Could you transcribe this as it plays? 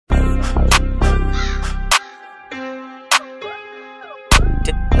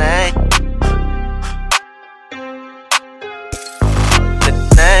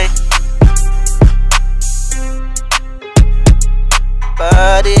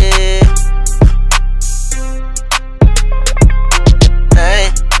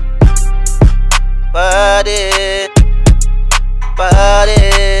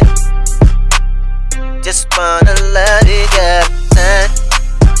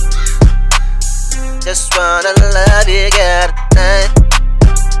wanna love you, girl, tonight.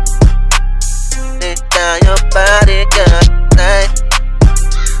 Lay down your body, girl, tonight.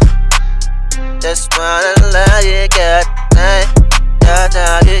 Just wanna love you, girl, tonight.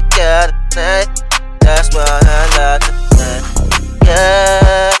 Love you, girl, tonight. Just wanna love you tonight,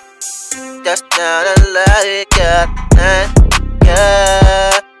 yeah. Just wanna love you, girl, tonight,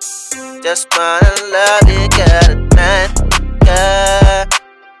 yeah. Just wanna love you, girl, tonight, yeah.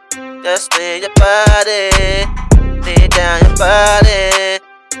 Just need your body, lay down your body.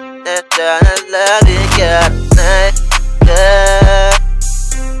 Just wanna love you, girl, tonight, yeah.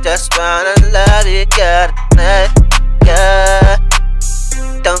 Just wanna love you, girl, tonight, yeah.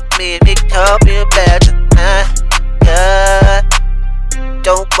 Don't need me call you back tonight, yeah.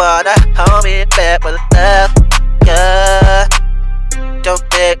 Don't wanna hold me back with love, yeah. Don't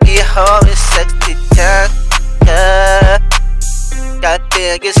make me hold you sexy time, yeah.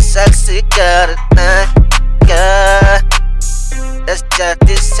 Goddamn, you sexy girl tonight, yeah. Let's just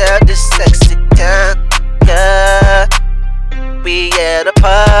deserve this sexy time, yeah. We at a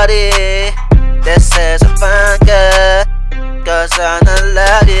party, let's have some fun, girl. Cause I wanna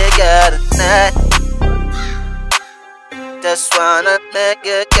love you, girl, tonight. Just wanna make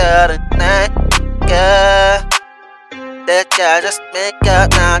you, girl, tonight, yeah. Let's just make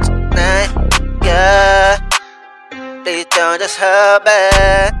out now tonight, yeah. Please don't just hold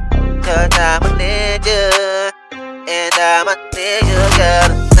back, cause I'ma need you, and I'ma need you, girl,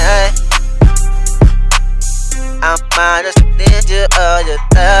 tonight. I'ma just need you, all your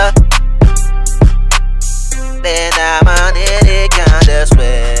love. Then I'ma need it kind of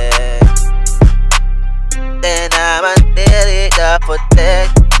way. Then I'ma need it up for that.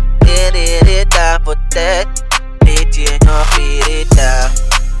 Need it down for that. Need you, no beat it down,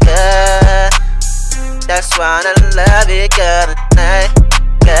 yeah. Just wanna love you, girl, tonight,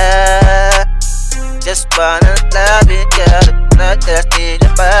 yeah. Just wanna love you, girl, tonight. Just need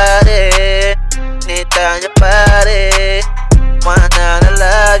your body, need down your body. Wanna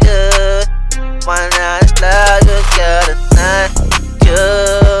love you, wanna love you, girl, tonight.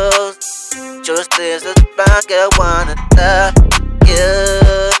 Just this is wrong, girl, wanna love you.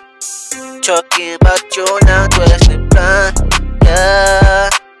 Talking about you now, twisted blind, yeah.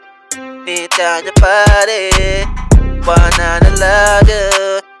 Need down your body, wanna love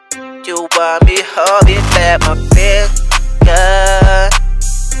you. You want me, hold me back, my friend, yeah.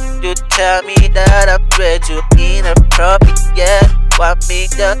 You tell me that I'm way too inappropriate, yeah. Want me,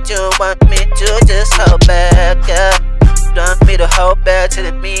 don't you want me to just hold back, yeah. Want me to hold back,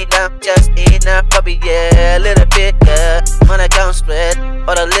 telling me I'm just inappropriate, yeah. A little bit, yeah. Wanna come straight,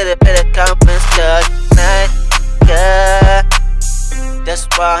 or a little bit of confidence, yeah. Tonight, yeah.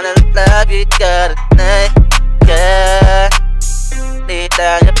 Just wanna love you, girl, tonight, yeah. Need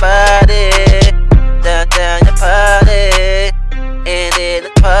down your body, down your body. And in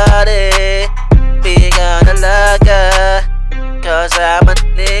the party, we gonna love you, cause I'ma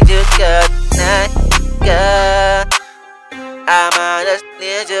need you, girl, tonight, yeah. I'ma just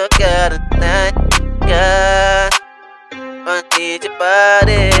need you, girl, tonight, yeah. I need your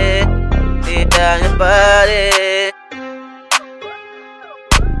body, need down your body.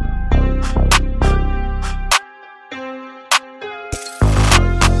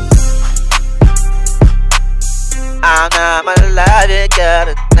 I'ma love you,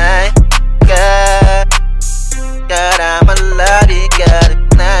 girl, tonight, yeah. Girl, I'ma love you, girl,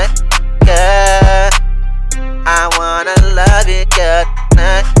 tonight, yeah. I wanna love you, girl,